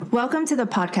Welcome to the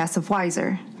podcast of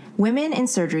Wiser, Women in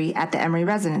Surgery at the Emory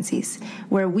Residencies,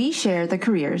 where we share the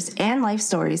careers and life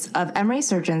stories of Emory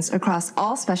surgeons across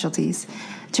all specialties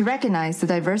to recognize the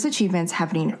diverse achievements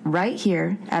happening right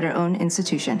here at our own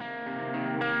institution.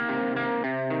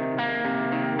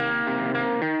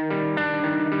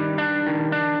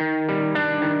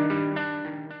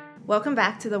 Welcome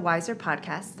back to the Wiser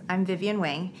podcast. I'm Vivian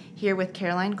Wang, here with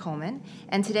Caroline Coleman,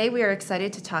 and today we are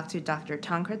excited to talk to Dr.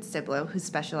 Tancred Stiblo, who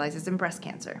specializes in breast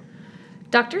cancer.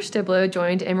 Dr. Stiblo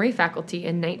joined Emory faculty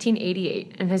in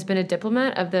 1988 and has been a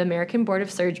diplomat of the American Board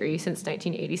of Surgery since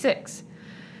 1986.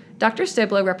 Dr.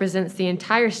 Stiblo represents the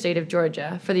entire state of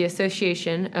Georgia for the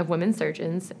Association of Women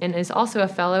Surgeons and is also a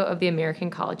fellow of the American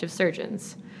College of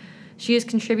Surgeons. She has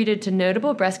contributed to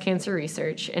notable breast cancer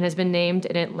research and has been named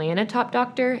an Atlanta Top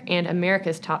Doctor and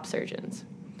America's Top Surgeons.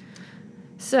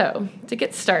 So, to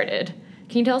get started,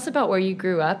 can you tell us about where you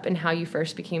grew up and how you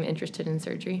first became interested in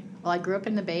surgery? Well, I grew up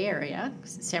in the Bay Area,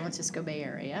 San Francisco Bay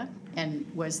Area, and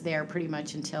was there pretty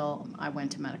much until I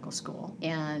went to medical school.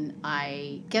 And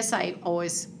I guess I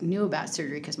always knew about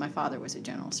surgery because my father was a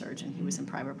general surgeon. He was in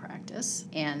private practice.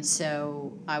 And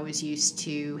so I was used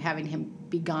to having him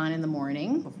be gone in the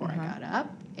morning before I got up.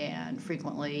 And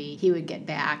frequently he would get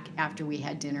back after we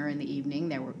had dinner in the evening.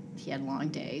 He had long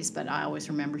days, but I always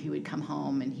remember he would come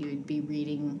home and he would be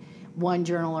reading one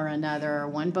journal or another,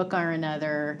 one book or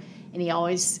another, and he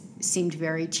always seemed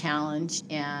very challenged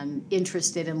and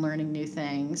interested in learning new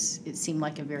things. It seemed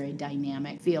like a very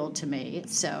dynamic field to me.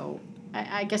 So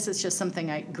I guess it's just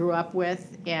something I grew up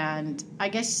with, and I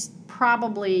guess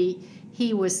probably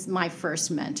he was my first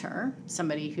mentor,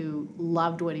 somebody who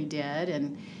loved what he did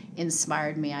and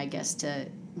inspired me, I guess, to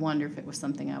wonder if it was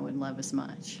something I would love as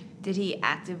much. Did he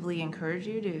actively encourage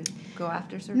you to go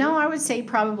after surgery? No, I would say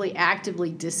probably actively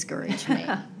discouraged me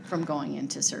from going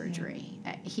into surgery.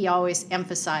 He always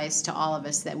emphasized to all of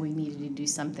us that we needed to do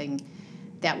something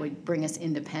that would bring us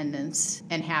independence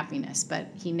and happiness, but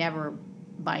he never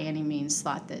by any means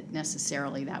thought that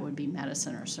necessarily that would be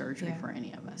medicine or surgery for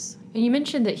any of us. And you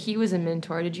mentioned that he was a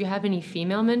mentor. Did you have any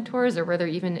female mentors, or were there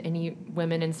even any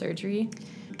women in surgery?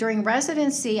 During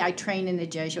residency, I trained in the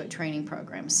Jesuit training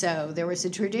program. So there was a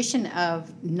tradition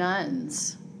of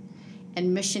nuns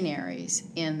and missionaries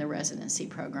in the residency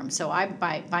program. So I,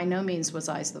 by no means was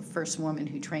I the first woman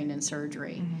who trained in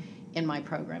surgery in my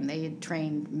program. They had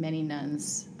trained many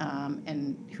nuns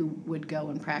and who would go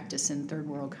and practice in third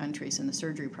world countries in the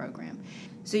surgery program.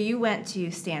 So you went to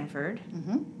Stanford,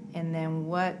 and then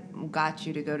what got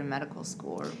you to go to medical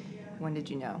school? Or when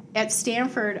did you know? At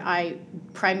Stanford, I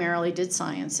primarily did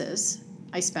sciences.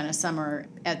 I spent a summer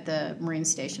at the Marine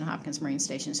Station, Hopkins Marine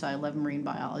Station, so I love marine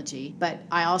biology. But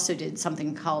I also did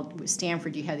something called, with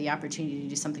Stanford, you had the opportunity to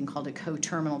do something called a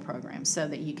co-terminal program, so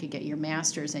that you could get your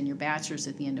master's and your bachelor's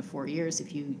at the end of 4 years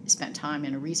if you spent time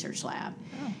in a research lab.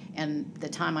 Oh. And the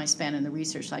time I spent in the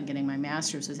research lab getting my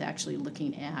master's was actually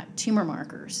looking at tumor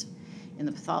markers in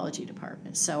the pathology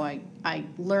department. So I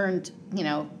learned,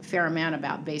 a fair amount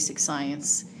about basic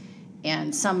science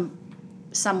and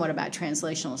somewhat about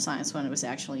translational science when I was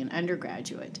actually an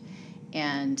undergraduate.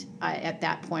 And at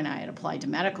that point, I had applied to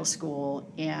medical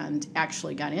school and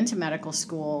actually got into medical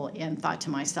school and thought to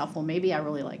myself, well, maybe I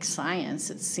really like science.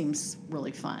 It seems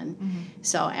really fun.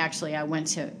 So actually, I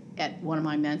went at one of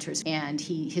my mentors, and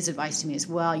his advice to me is,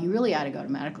 well, you really ought to go to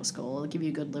medical school. It'll give you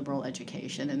a good liberal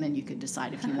education, and then you could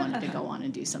decide if you wanted to go on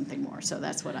and do something more. So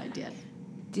that's what I did.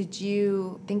 Did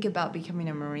you think about becoming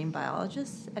a marine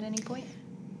biologist at any point?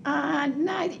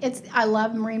 No, I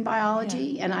love marine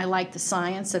biology, and I like the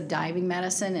science of diving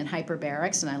medicine and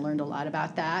hyperbarics, and I learned a lot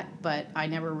about that, but I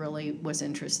never really was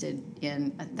interested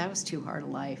in, that was too hard a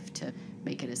life to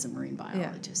make it as a marine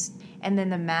biologist. Yeah. And then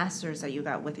the master's that you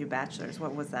got with your bachelor's,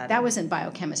 what was that? That was in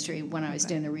biochemistry when I was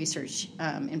doing the research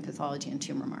in pathology and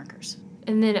tumor markers.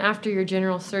 And then after your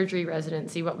general surgery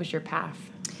residency, what was your path?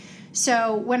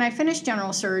 So when I finished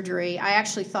general surgery, I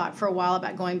actually thought for a while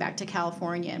about going back to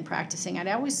California and practicing. I'd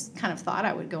always kind of thought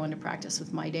I would go into practice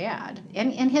with my dad.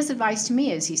 And his advice to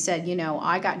me is, he said,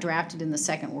 I got drafted in the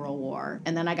Second World War,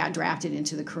 and then I got drafted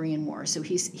into the Korean War. So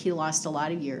he lost a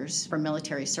lot of years for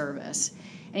military service.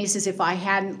 And he says, if I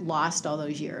hadn't lost all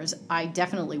those years, I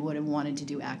definitely would have wanted to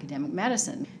do academic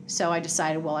medicine. So I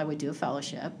decided, I would do a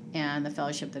fellowship. And the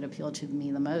fellowship that appealed to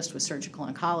me the most was surgical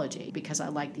oncology, because I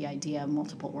liked the idea of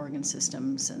multiple organ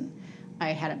systems. And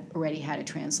I already had a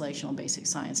translational basic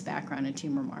science background in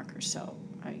tumor markers. So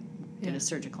I did a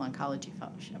surgical oncology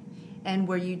fellowship. And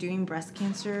were you doing breast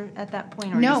cancer at that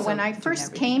point? Or No, when I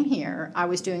first came here, I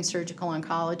was doing surgical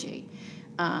oncology.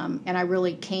 And I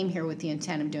really came here with the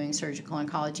intent of doing surgical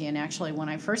oncology. And actually, when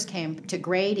I first came to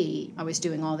Grady, I was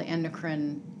doing all the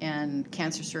endocrine and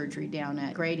cancer surgery down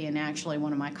at Grady. And actually,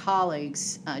 one of my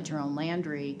colleagues, Jerome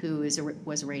Landry, who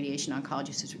was a radiation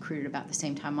oncologist, who's recruited about the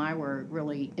same time I were,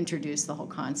 really introduced the whole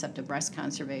concept of breast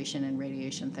conservation and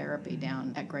radiation therapy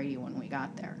down at Grady when we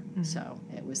got there. Mm-hmm. So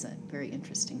it was a very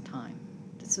interesting time.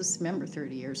 This was, remember,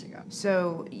 30 years ago.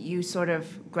 So you sort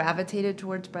of gravitated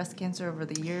towards breast cancer over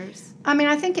the years? I mean,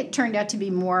 I think it turned out to be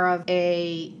more of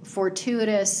a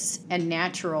fortuitous and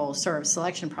natural sort of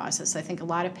selection process. I think a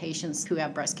lot of patients who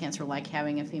have breast cancer like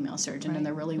having a female surgeon, right. And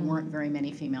there really weren't very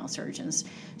many female surgeons.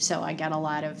 So I got a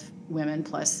lot of women,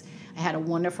 plus I had a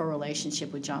wonderful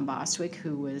relationship with John Bostwick,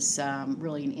 who was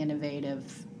really an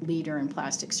innovative leader in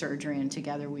plastic surgery, and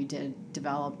together we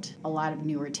developed a lot of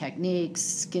newer techniques,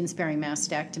 skin-sparing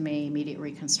mastectomy, immediate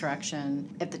reconstruction.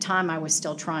 At the time, I was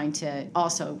still trying to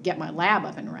also get my lab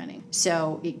up and running.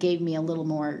 So it gave me a little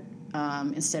more,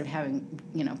 instead of having,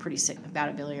 pretty sick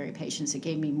hepatobiliary patients, it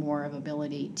gave me more of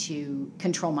ability to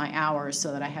control my hours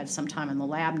so that I had some time in the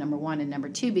lab, number one, and number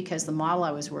two, because the model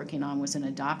I was working on was an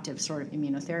adoptive sort of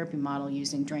immunotherapy model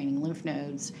using draining lymph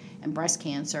nodes and breast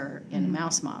cancer in a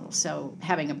mouse model. So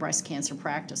having a breast cancer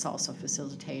practice also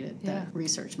facilitated the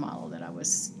research model that I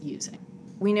was using.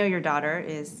 We know your daughter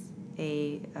is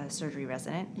a surgery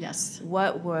resident. Yes.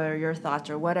 What were your thoughts,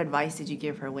 or what advice did you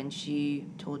give her when she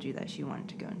told you that she wanted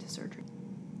to go into surgery?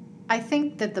 I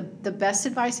think that the best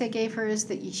advice I gave her is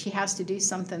that she has to do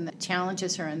something that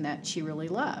challenges her and that she really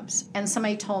loves. And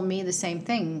somebody told me the same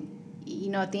thing.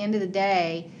 At the end of the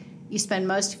day, you spend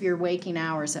most of your waking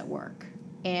hours at work.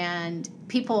 And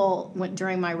people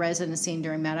during my residency and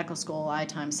during medical school a lot of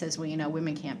times says, well,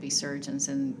 women can't be surgeons,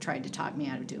 and tried to talk me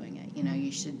out of doing it.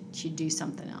 You should do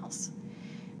something else.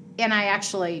 And I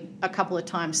actually a couple of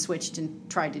times switched and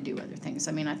tried to do other things.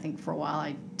 I mean, I think for a while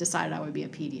I decided I would be a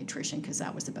pediatrician because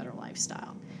that was a better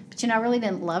lifestyle. But I really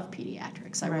didn't love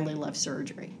pediatrics. I really loved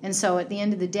surgery. And so at the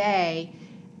end of the day,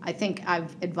 I think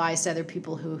I've advised other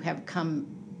people who have come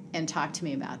and talked to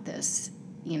me about this.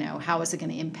 How is it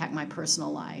going to impact my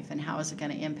personal life, and how is it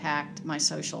going to impact my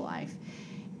social life?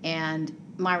 And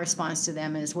my response to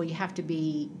them is, well, you have to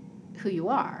be who you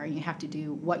are, and you have to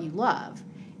do what you love.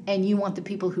 And you want the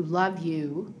people who love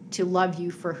you to love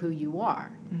you for who you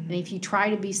are. Mm-hmm. And if you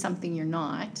try to be something you're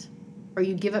not, or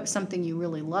you give up something you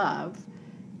really love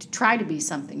to try to be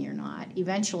something you're not,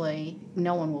 eventually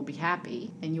no one will be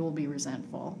happy, and you will be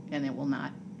resentful, and it will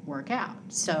not work out.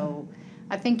 So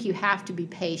I think you have to be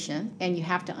patient, and you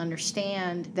have to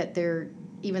understand that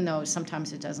even though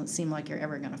sometimes it doesn't seem like you're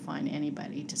ever going to find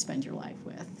anybody to spend your life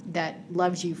with that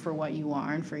loves you for what you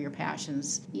are and for your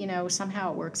passions,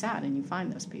 somehow it works out and you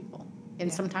find those people.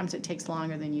 And sometimes it takes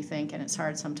longer than you think, and it's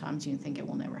hard sometimes. You think it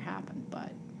will never happen,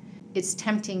 but it's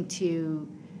tempting to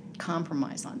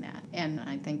compromise on that, and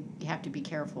I think you have to be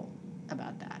careful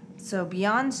about that. So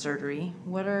beyond surgery,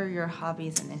 what are your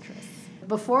hobbies and interests?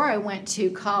 Before I went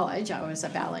to college, I was a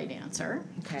ballet dancer.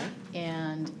 Okay.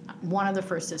 And one of the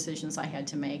first decisions I had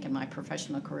to make in my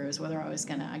professional career was whether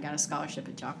I got a scholarship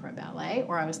at Joffrey Ballet,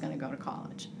 or I was going to go to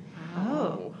college.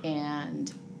 Oh.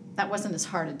 And that wasn't as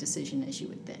hard a decision as you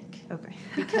would think. Okay.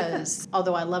 Because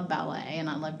although I love ballet and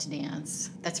I love to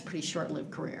dance, that's a pretty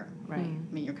short-lived career. Right.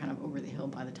 I mean, you're kind of over the hill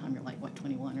by the time you're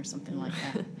 21 or something like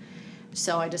that.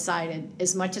 So I decided,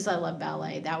 as much as I love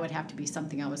ballet, that would have to be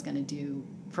something I was going to do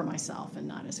for myself and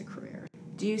not as a career.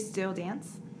 Do you still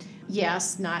dance?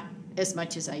 Yes, not as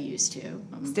much as I used to.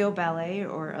 Still ballet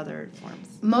or other forms?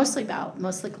 Mostly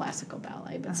classical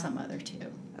ballet, but some other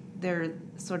too. They're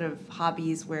sort of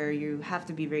hobbies where you have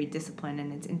to be very disciplined,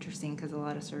 and it's interesting because a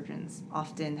lot of surgeons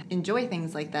often enjoy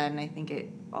things like that, and I think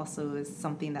it also is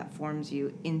something that forms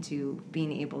you into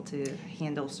being able to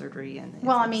handle surgery.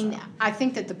 Well, I mean, I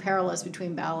think that the parallels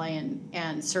between ballet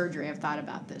and surgery, I've thought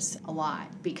about this a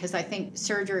lot, because I think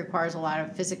surgery requires a lot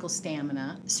of physical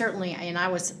stamina. Certainly, and I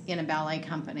was in a ballet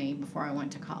company before I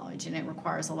went to college, and it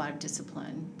requires a lot of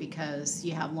discipline because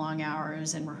you have long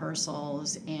hours and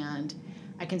rehearsals, and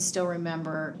I can still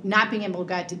remember not being able to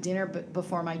go out to dinner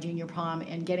before my junior prom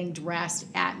and getting dressed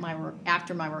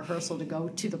after my rehearsal to go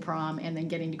to the prom, and then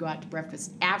getting to go out to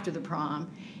breakfast after the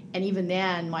prom. And even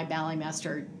then, my ballet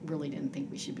master really didn't think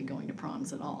we should be going to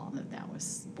proms at all, that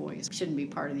was, boys shouldn't be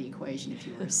part of the equation if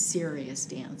you were a serious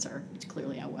dancer, which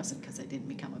clearly I wasn't because I didn't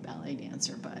become a ballet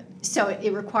dancer. But so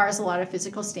it requires a lot of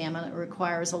physical stamina. It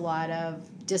requires a lot of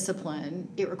discipline.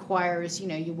 It requires,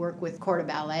 you work with corps de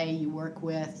ballet, you work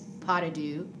with pas de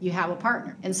deux, you have a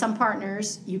partner. And some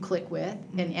partners you click with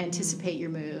and anticipate your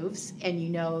moves,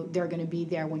 and they're going to be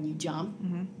there when you jump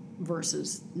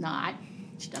versus not.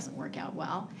 which doesn't work out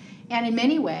well. And in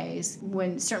many ways,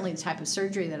 when certainly the type of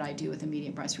surgery that I do with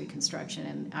immediate breast reconstruction,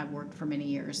 and I've worked for many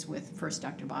years with first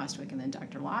Dr. Bostwick and then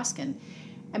Dr. Loskin,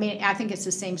 I mean, I think it's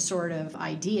the same sort of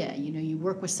idea. You know, you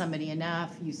work with somebody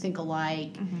enough, you think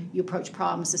alike, you approach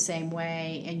problems the same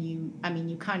way, and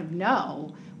you kind of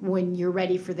know when you're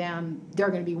ready for them, they're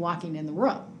going to be walking in the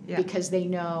room because they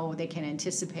know they can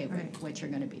anticipate what you're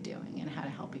going to be doing and how to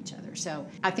help each other. So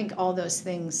I think all those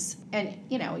things, and,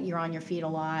 you know, you're on your feet a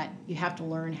lot. You have to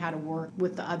learn how to work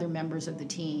with the other members of the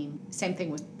team. Same thing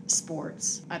with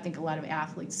sports. I think a lot of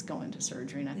athletes go into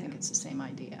surgery, and I think it's the same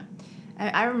idea.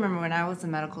 I remember when I was a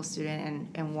medical student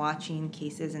and watching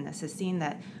cases and assisting,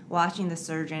 that watching the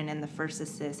surgeon and the first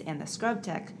assist and the scrub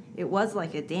tech, it was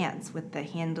like a dance with the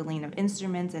handling of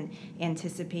instruments and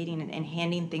anticipating and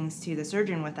handing things to the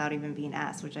surgeon without even being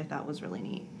asked, which I thought was really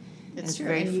neat. It's true.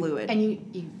 very fluid. And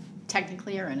you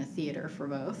technically are in a theater for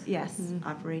both. Yes,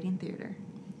 operating theater.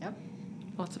 Yep.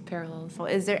 Lots of parallels. Well,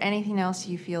 is there anything else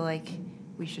you feel like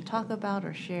we should talk about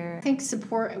or share? I think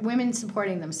women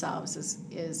supporting themselves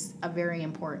is a very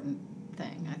important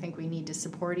thing. I think we need to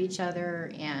support each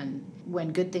other, and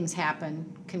when good things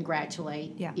happen,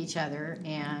 congratulate each other.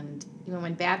 And you know,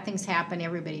 when bad things happen,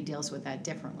 everybody deals with that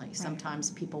differently. Right.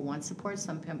 Sometimes people want support,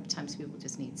 sometimes people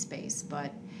just need space.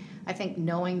 But I think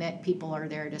knowing that people are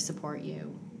there to support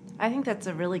you. I think that's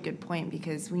a really good point,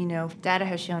 because we know data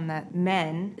has shown that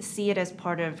men see it as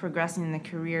part of progressing in the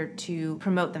career to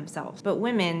promote themselves. But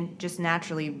women, just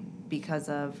naturally, because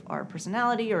of our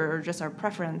personality or just our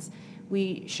preference,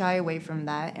 we shy away from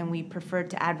that, and we prefer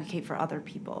to advocate for other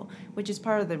people, which is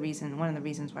one of the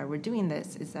reasons why we're doing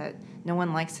this, is that no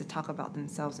one likes to talk about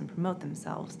themselves and promote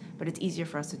themselves, but it's easier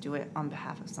for us to do it on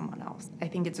behalf of someone else. I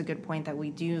think it's a good point that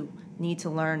we do need to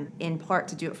learn, in part,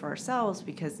 to do it for ourselves,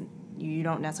 because you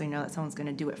don't necessarily know that someone's going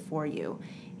to do it for you,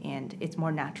 and it's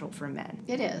more natural for men.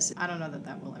 It is. I don't know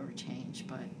that will ever change,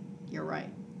 but you're right.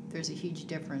 There's a huge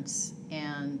difference,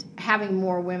 and having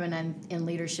more women in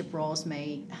leadership roles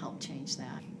may help change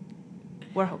that.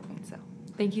 We're hoping so.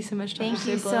 Thank you so much, Dr. Thank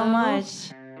you Stiblo. so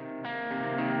much.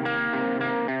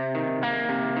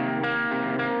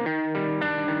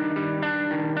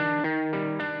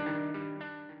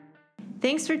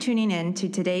 Thanks for tuning in to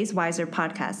today's Wiser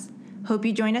podcast. Hope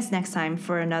you join us next time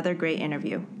for another great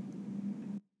interview.